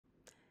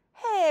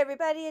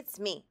everybody, it's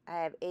me. I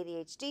have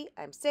ADHD,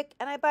 I'm sick,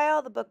 and I buy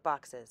all the book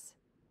boxes.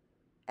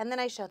 And then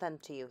I show them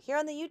to you here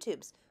on the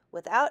YouTubes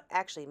without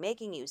actually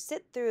making you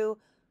sit through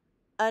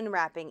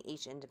unwrapping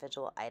each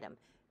individual item.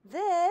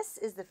 This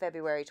is the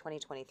February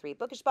 2023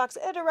 Bookish box.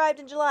 It arrived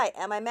in July.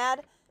 Am I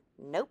mad?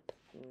 Nope,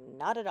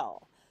 not at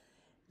all.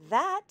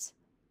 That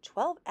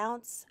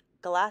 12-ounce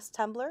glass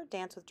tumbler,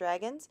 Dance with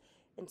Dragons,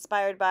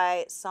 inspired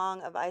by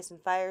Song of Ice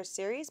and Fire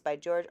series by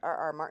George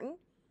R.R. Martin,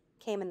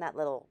 came in that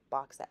little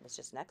box that was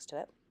just next to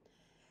it.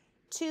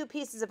 2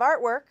 pieces of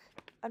artwork.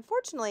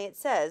 Unfortunately, it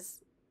says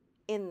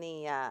in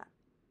the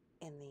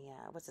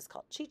what's this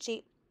called? Cheat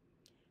sheet.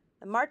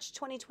 The March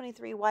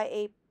 2023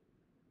 YA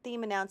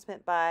theme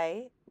announcement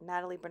by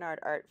Natalie Bernard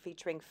Art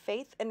featuring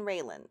Faith and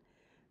Raylan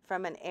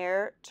from An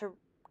Heir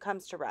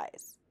Comes to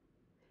Rise.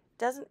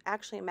 Doesn't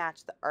actually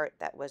match the art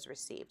that was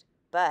received,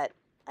 but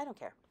I don't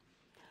care.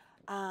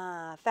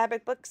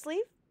 Fabric book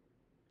sleeve.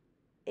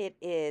 It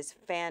is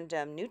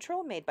fandom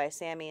neutral, made by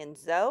Sammy and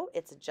Zoe.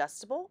 It's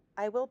adjustable.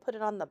 I will put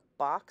it on the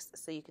box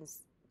so you can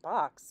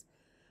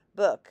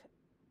book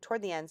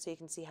toward the end so you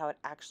can see how it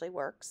actually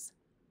works.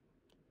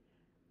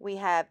 We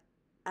have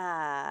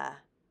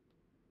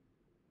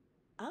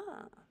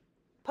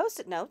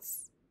Post-it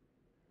notes,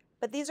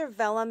 but these are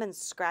vellum and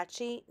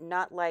scratchy,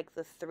 not like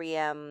the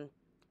 3M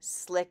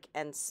slick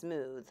and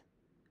smooth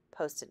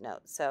Post-it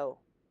notes. So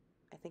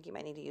I think you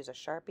might need to use a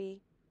Sharpie.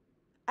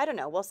 I don't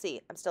know. We'll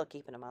see. I'm still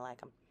keeping them. I like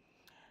them.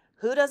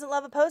 Who doesn't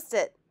love a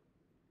Post-it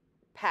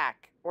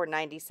pack or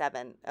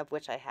 97, of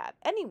which I have?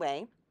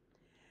 Anyway,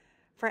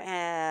 for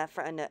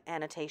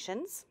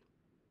annotations.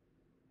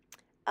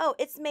 Oh,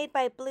 it's made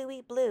by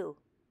Bluey Blue.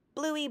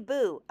 Bluey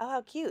Boo. Oh,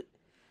 how cute.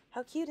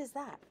 How cute is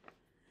that?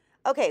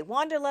 Okay,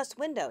 Wanderlust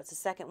Window. It's the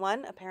second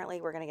one.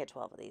 Apparently, we're going to get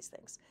 12 of these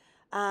things.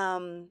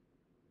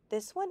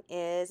 This one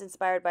is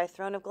inspired by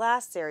Throne of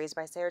Glass series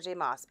by Sarah J.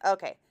 Maas.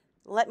 Okay,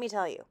 let me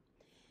tell you.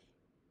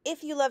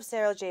 If you love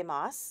Sarah J.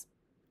 Maas,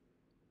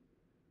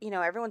 you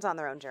know, everyone's on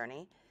their own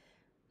journey.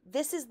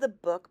 This is the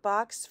book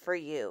box for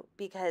you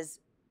because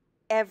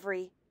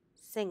every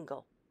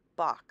single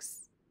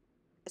box,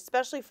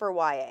 especially for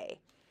YA,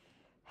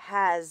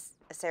 has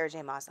a Sarah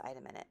J. Maas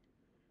item in it.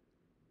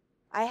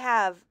 I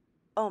have,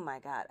 oh my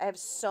God, I have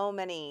so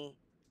many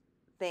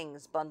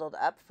things bundled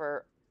up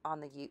for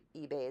on the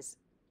eBays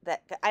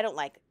that I don't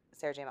like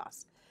Sarah J.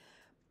 Maas.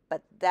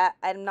 But that,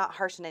 I'm not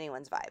harshing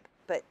anyone's vibe.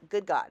 But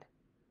good God,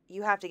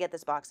 you have to get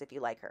this box if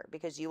you like her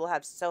because you will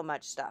have so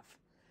much stuff.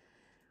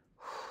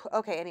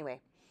 Okay,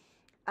 anyway.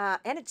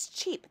 And it's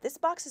cheap. This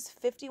box is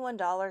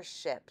 $51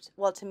 shipped.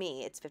 Well, to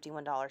me, it's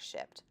 $51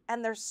 shipped.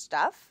 And their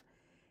stuff,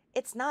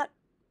 it's not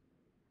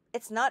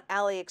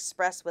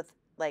AliExpress with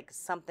like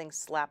something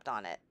slapped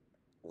on it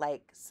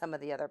like some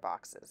of the other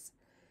boxes.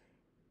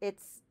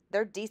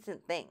 They're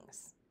decent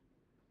things.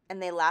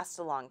 And they last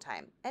a long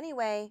time.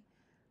 Anyway,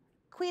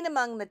 Queen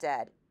Among the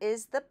Dead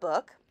is the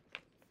book.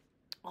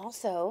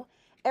 Also,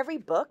 every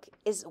book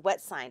is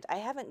wet signed. I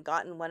haven't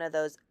gotten one of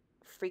those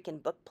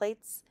freaking book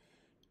plates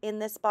in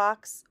this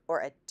box or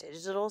a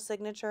digital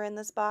signature in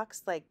this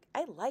box. Like,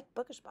 I like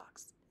Bookish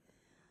box.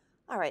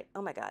 All right.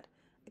 Oh my God.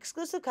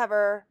 Exclusive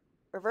cover,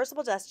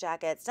 reversible dust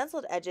jacket,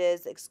 stenciled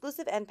edges,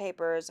 exclusive end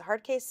papers,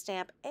 hard case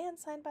stamp, and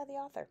signed by the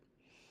author.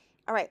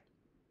 All right.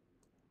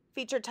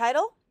 Featured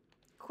title,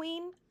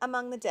 Queen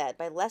Among the Dead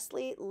by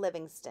Leslie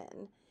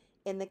Livingston.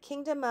 In the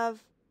kingdom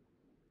of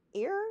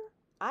Ire,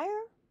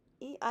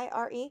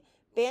 E-I-R-E,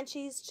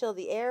 banshees chill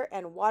the air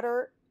and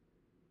water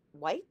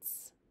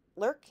wights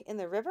lurk in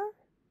the river.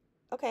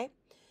 Okay.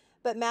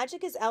 But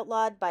magic is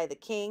outlawed by the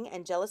king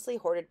and jealously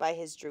hoarded by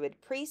his druid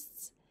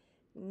priests.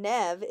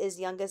 Neve is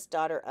youngest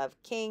daughter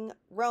of King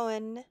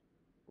Ronan,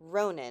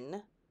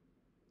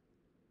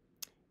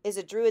 is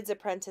a druid's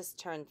apprentice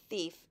turned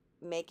thief,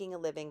 making a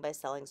living by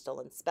selling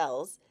stolen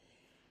spells.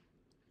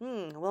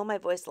 Will my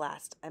voice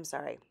last? I'm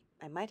sorry.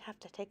 I might have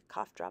to take a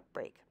cough drop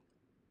break.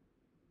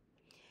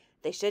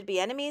 They should be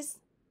enemies,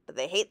 but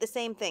they hate the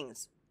same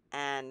things.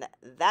 And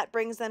that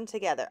brings them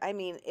together. I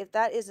mean, if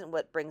that isn't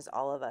what brings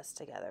all of us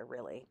together,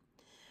 really.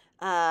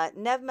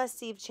 Neve must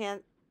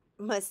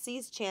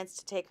seize chance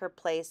to take her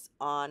place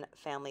on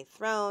family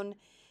throne.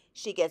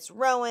 She gets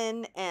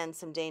Rowan and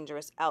some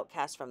dangerous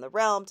outcasts from the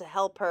realm to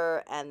help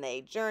her, and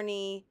they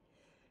journey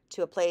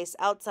to a place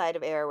outside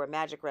of Air where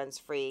magic runs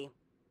free.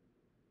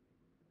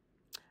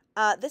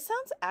 This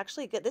sounds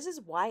actually good. This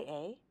is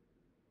YA.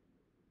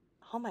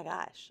 Oh my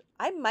gosh.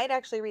 I might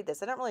actually read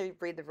this. I don't really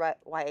read the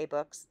YA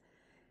books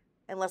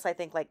unless I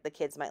think like the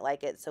kids might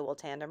like it, so we'll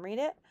tandem read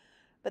it.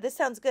 But this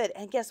sounds good.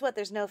 And guess what?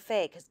 There's no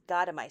Fae, because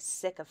God, am I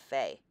sick of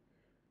Fae.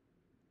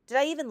 Did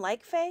I even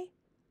like Fae?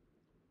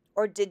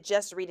 Or did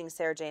just reading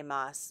Sarah J.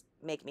 Maas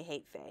make me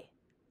hate Fae?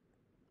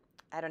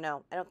 I don't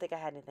know. I don't think I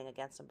had anything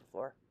against them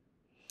before.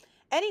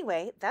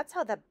 Anyway, that's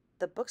how the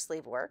book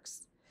sleeve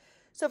works.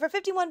 So for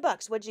 51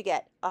 bucks, what'd you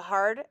get? A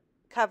hard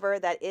cover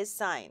that is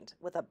signed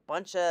with a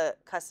bunch of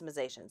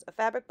customizations. A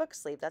fabric book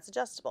sleeve that's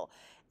adjustable.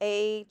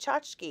 A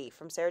tchotchke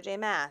from Sarah J.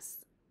 Maas.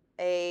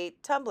 A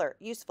tumbler,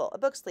 useful. A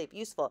book sleeve,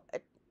 useful. A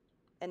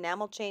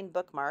enamel chain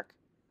bookmark.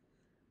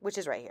 which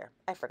is right here.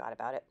 I forgot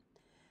about it.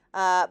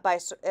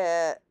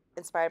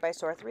 Inspired by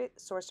Sorcery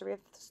of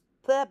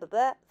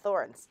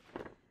Thorns.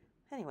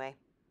 Anyway,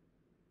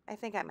 I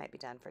think I might be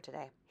done for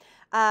today.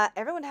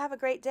 Everyone have a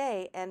great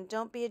day, and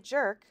don't be a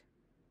jerk,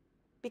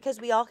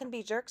 because we all can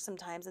be jerks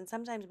sometimes, and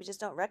sometimes we just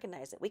don't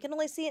recognize it. We can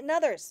only see it in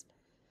others.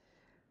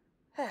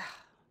 Anyway,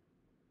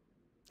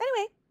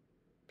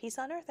 peace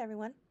on earth,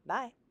 everyone.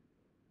 Bye.